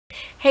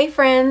Hey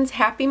friends,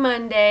 happy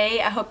Monday.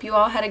 I hope you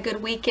all had a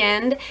good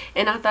weekend,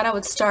 and I thought I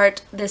would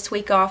start this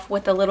week off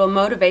with a little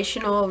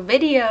motivational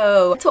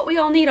video. That's what we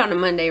all need on a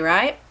Monday,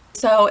 right?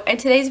 So in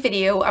today's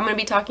video, I'm going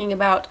to be talking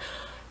about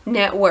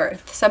net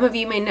worth. Some of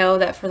you may know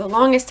that for the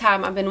longest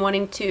time I've been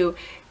wanting to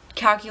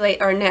calculate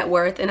our net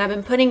worth, and I've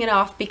been putting it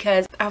off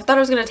because I thought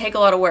it was going to take a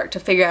lot of work to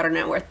figure out our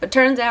net worth, but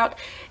turns out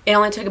it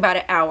only took about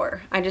an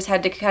hour. I just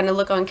had to kind of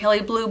look on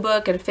Kelley Blue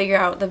Book and figure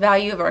out the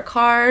value of our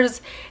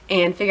cars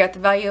and figure out the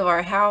value of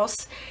our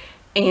house,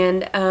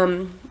 and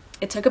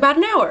it took about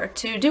an hour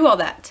to do all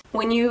that.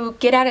 When you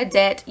get out of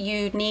debt,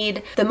 you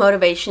need the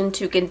motivation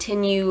to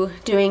continue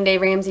doing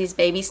Dave Ramsey's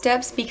baby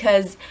steps,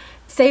 because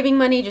saving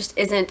money just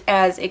isn't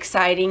as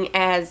exciting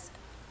as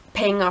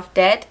paying off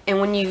debt.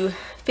 And when you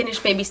finish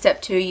baby step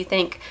 2, you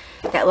think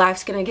that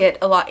life's gonna get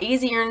a lot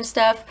easier and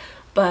stuff,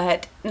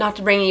 but not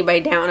to bring anybody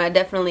down, I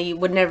definitely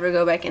would never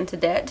go back into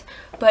debt,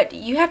 but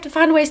you have to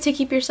find ways to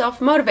keep yourself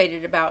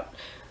motivated about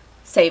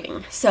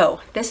saving. So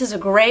this is a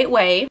great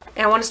way,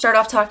 and I want to start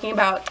off talking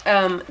about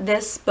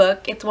this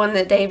book. It's one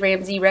that Dave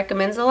Ramsey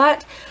recommends a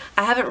lot.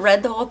 I haven't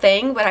read the whole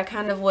thing, but I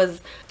kind of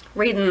was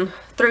reading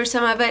through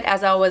some of it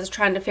as I was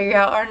trying to figure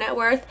out our net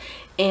worth,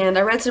 and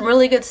I read some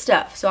really good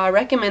stuff, so I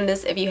recommend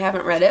this if you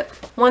haven't read it.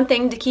 One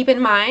thing to keep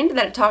in mind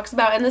that it talks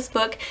about in this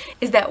book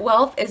is that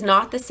wealth is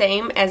not the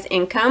same as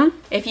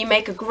income. If you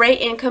make a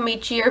great income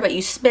each year but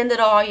you spend it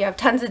all, you have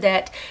tons of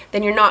debt,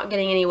 then you're not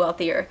getting any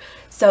wealthier.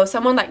 So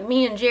someone like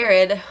me and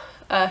Jared,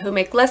 who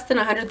make less than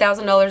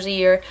 $100,000 a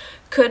year,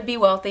 could be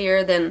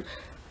wealthier than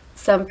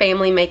some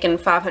family making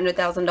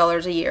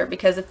 $500,000 a year,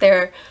 because if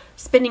they're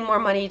spending more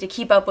money to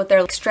keep up with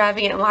their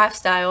extravagant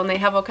lifestyle and they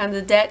have all kinds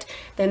of debt,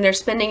 then they're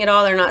spending it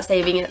all, they're not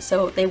saving it,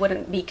 so they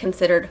wouldn't be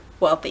considered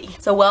wealthy.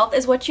 So wealth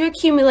is what you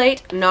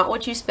accumulate, not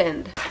what you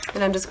spend.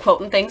 And I'm just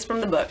quoting things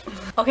from the book.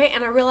 Okay,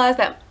 and I realize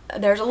that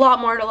there's a lot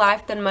more to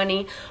life than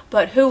money,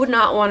 but who would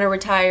not want to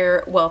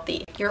retire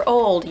wealthy? You're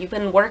old, you've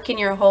been working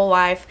your whole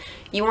life,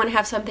 you want to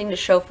have something to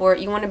show for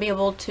it, you want to be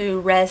able to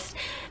rest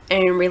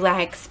and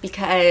relax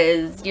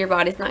because your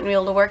body's not going to be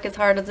able to work as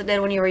hard as it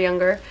did when you were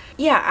younger.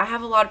 Yeah, I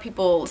have a lot of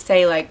people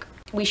say like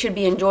we should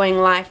be enjoying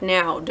life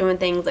now, doing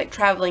things like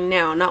traveling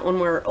now, not when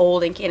we're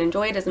old and can't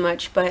enjoy it as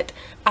much, but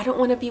I don't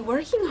want to be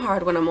working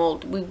hard when I'm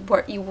old.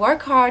 You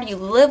work hard, you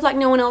live like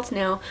no one else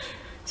now,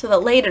 so that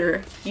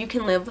later you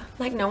can live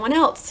like no one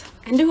else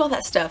and do all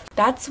that stuff.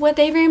 That's what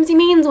Dave Ramsey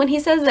means when he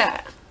says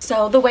that.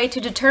 So the way to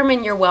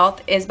determine your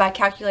wealth is by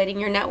calculating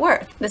your net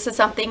worth. This is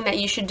something that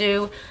you should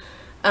do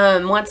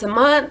once a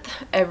month,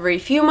 every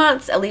few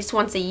months, at least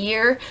once a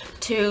year,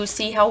 to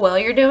see how well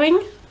you're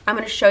doing. I'm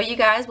going to show you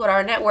guys what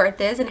our net worth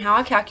is and how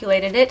I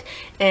calculated it,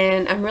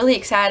 and I'm really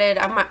excited.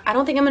 I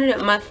don't think I'm going to do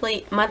it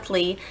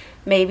monthly,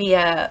 maybe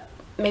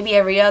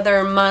every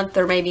other month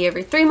or maybe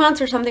every 3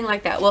 months or something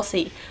like that. We'll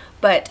see.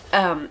 But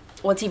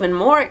what's even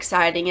more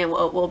exciting and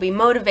what will be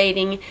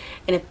motivating,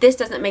 and if this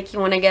doesn't make you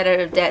want to get out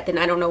of debt, then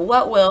I don't know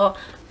what will,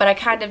 but I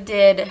kind of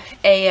did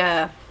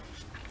a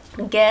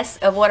guess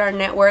of what our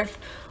net worth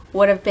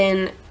would have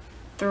been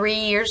 3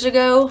 years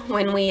ago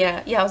when we,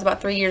 yeah, it was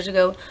about 3 years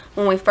ago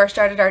when we first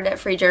started our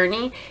debt-free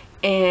journey,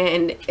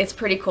 and it's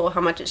pretty cool how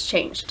much it's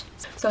changed.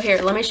 So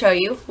here, let me show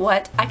you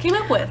what I came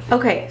up with.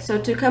 Okay, so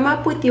to come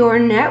up with your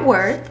net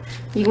worth,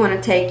 you want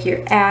to take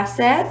your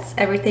assets,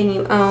 everything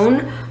you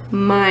own,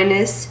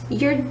 minus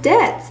your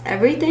debts,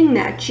 everything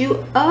that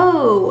you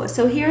owe.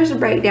 So here's a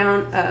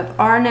breakdown of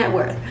our net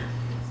worth.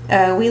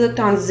 We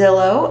looked on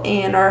Zillow,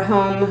 and our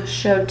home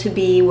showed to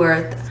be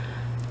worth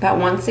about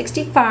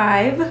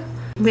 $165.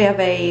 We have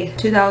a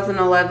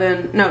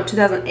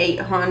 2008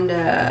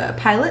 Honda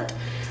Pilot.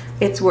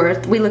 It's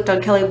worth, we looked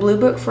on Kelley Blue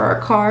Book for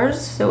our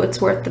cars, so it's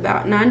worth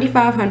about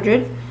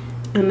 $9,500.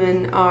 And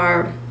then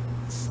our,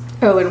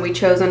 oh, and we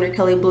chose under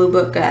Kelley Blue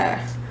Book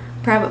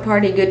private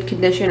party, good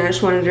condition. I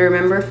just wanted to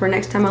remember for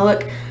next time I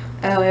look. We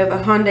have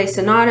a Hyundai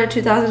Sonata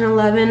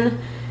 2011.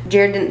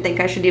 Jared didn't think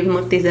I should even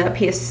look these up.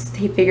 He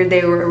figured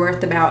they were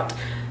worth about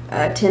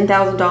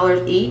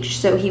 $10,000 each,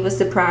 so he was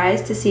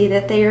surprised to see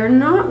that they are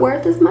not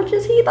worth as much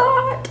as he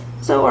thought.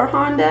 So our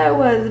Honda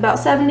was about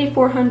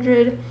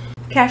 $7,400,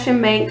 cash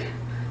in bank.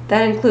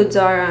 That includes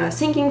our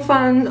sinking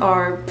fund,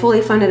 our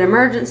fully funded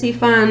emergency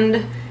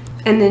fund,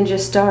 and then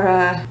just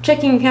our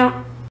checking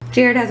account.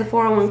 Jared has a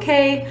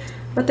 401k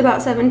with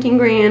about 17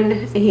 grand,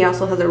 and he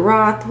also has a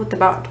Roth with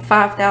about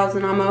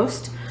 5,000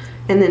 almost.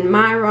 And then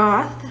my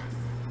Roth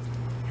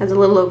has a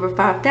little over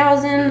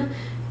 5,000.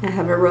 I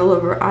have a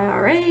rollover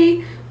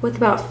IRA with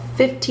about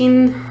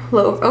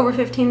over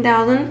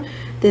 15,000.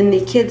 Then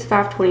the kids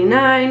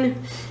 529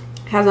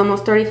 has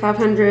almost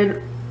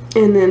 3,500,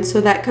 and then so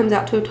that comes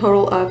out to a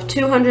total of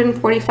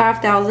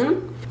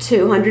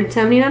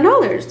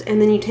 $245,279.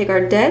 And then you take our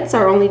debts.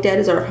 Our only debt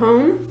is our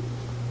home,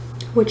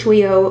 which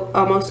we owe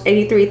almost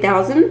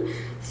 $83,000.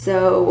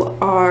 So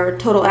our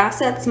total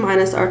assets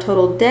minus our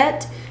total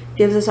debt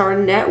gives us our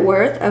net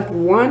worth of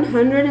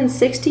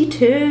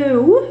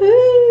 $162.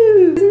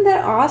 Woohoo! Isn't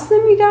that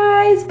awesome, you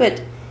guys?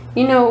 But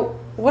you know,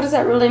 what does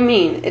that really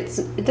mean? It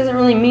doesn't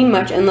really mean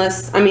much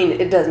unless, I mean,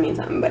 it does mean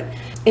something, but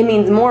it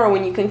means more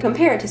when you can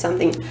compare it to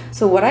something.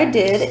 So what I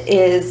did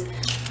is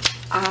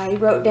I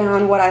wrote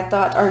down what I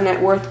thought our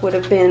net worth would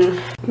have been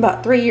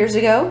about 3 years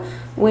ago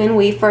when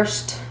we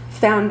first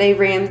found Dave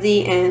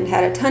Ramsey and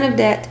had a ton of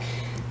debt.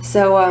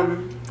 So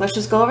let's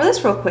just go over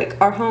this real quick.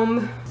 Our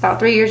home about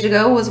 3 years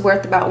ago was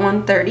worth about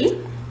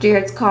 $130,000.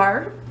 Jared's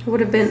car would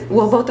have been,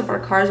 well, both of our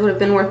cars would have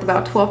been worth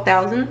about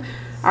 $12,000.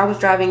 I was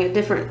driving a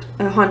different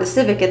Honda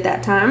Civic at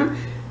that time.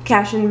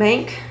 Cash in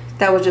bank,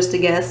 that was just a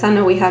guess. I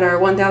know we had our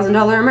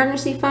 $1,000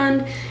 emergency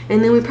fund,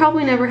 and then we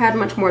probably never had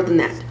much more than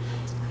that.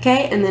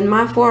 Okay, and then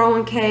my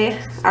 401k,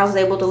 I was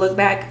able to look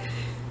back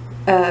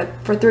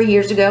for 3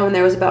 years ago, and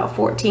there was about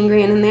 14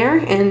 grand in there,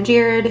 and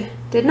Jared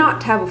did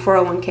not have a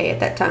 401k at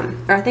that time.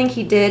 Or I think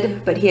he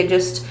did, but he had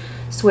just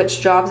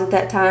switched jobs at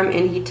that time,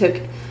 and he took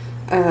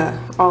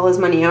all his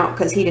money out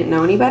because he didn't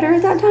know any better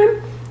at that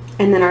time.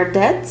 And then our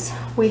debts,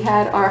 we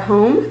had our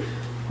home,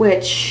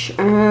 which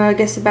I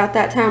guess about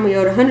that time we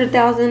owed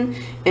 $100,000,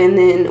 and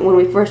then when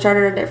we first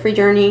started our debt-free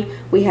journey,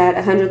 we had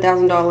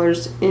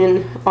 $100,000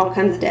 in all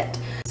kinds of debt.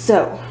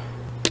 So,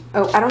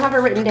 oh, I don't have it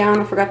written down,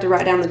 I forgot to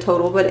write down the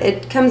total, but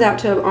it comes out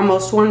to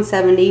almost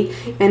 $170,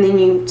 and then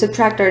you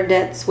subtract our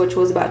debts, which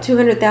was about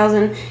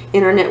 $200,000,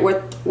 and our net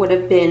worth would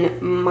have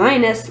been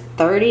minus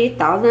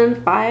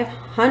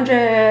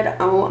 $30,500.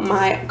 Oh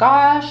my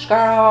gosh,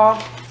 girl.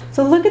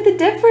 So look at the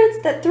difference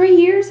that 3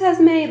 years has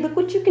made. Look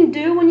what you can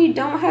do when you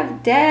don't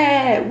have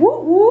debt.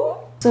 Woo woo.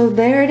 So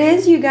there it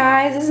is, you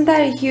guys. Isn't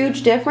that a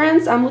huge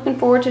difference? I'm looking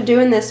forward to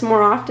doing this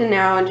more often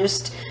now and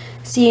just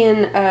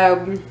seeing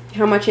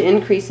how much it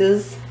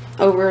increases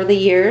over the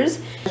years.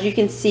 As you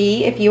can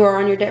see, if you are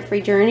on your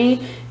debt-free journey,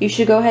 you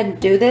should go ahead and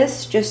do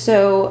this just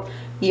so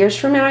years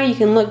from now you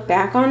can look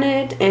back on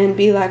it and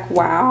be like,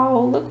 wow,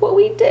 look what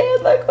we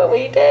did, look what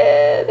we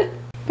did.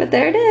 But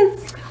there it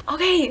is.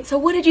 Okay, so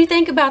what did you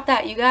think about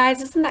that, you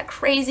guys? Isn't that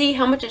crazy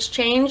how much it's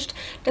changed?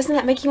 Doesn't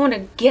that make you want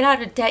to get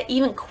out of debt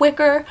even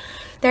quicker?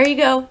 There you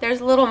go. There's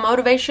a little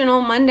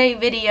motivational Monday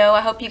video. I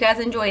hope you guys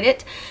enjoyed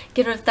it.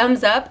 Give it a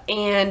thumbs up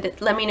and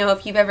let me know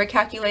if you've ever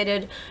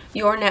calculated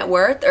your net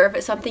worth or if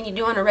it's something you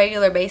do on a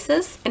regular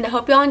basis. And I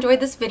hope y'all enjoyed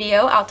this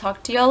video. I'll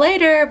talk to y'all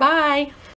later. Bye.